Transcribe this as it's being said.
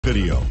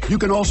video. You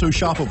can also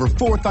shop over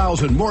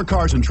 4,000 more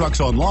cars and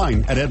trucks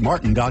online at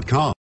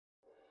edmartin.com.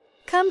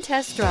 Come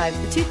test drive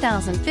the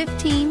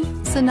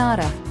 2015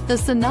 Sonata. The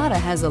Sonata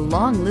has a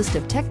long list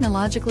of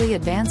technologically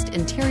advanced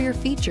interior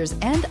features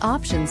and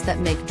options that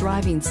make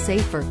driving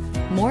safer,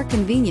 more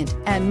convenient,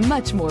 and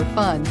much more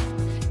fun.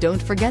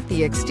 Don't forget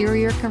the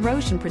exterior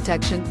corrosion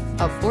protection,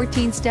 a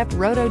 14-step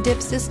roto-dip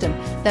system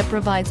that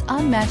provides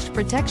unmatched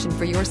protection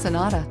for your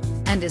Sonata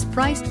and is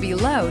priced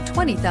below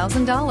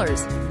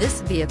 $20,000.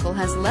 This vehicle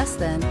has less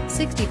than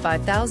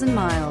 65,000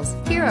 miles.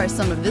 Here are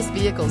some of this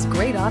vehicle's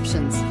great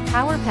options: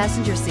 power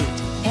passenger seat,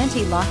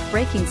 anti-lock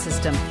braking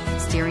system,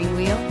 steering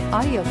wheel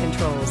audio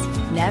controls,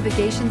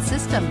 navigation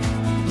system,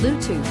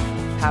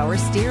 Bluetooth, power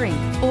steering,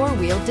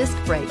 four-wheel disc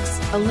brakes,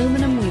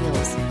 aluminum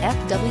wheels,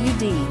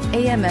 FWD,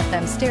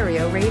 AM/FM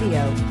stereo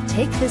radio.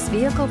 Take this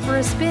vehicle for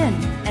a spin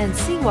and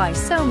see why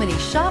so many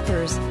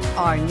shoppers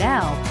are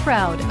now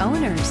proud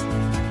owners.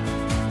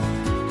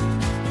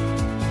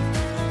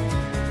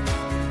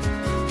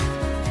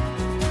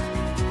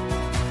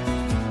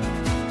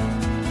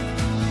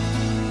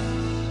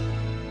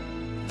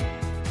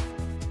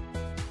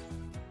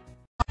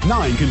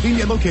 Nine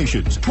convenient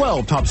locations,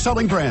 12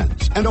 top-selling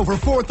brands, and over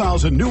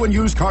 4,000 new and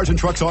used cars and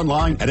trucks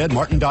online at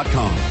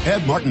edmartin.com.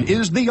 Ed Martin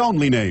is the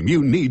only name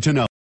you need to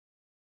know.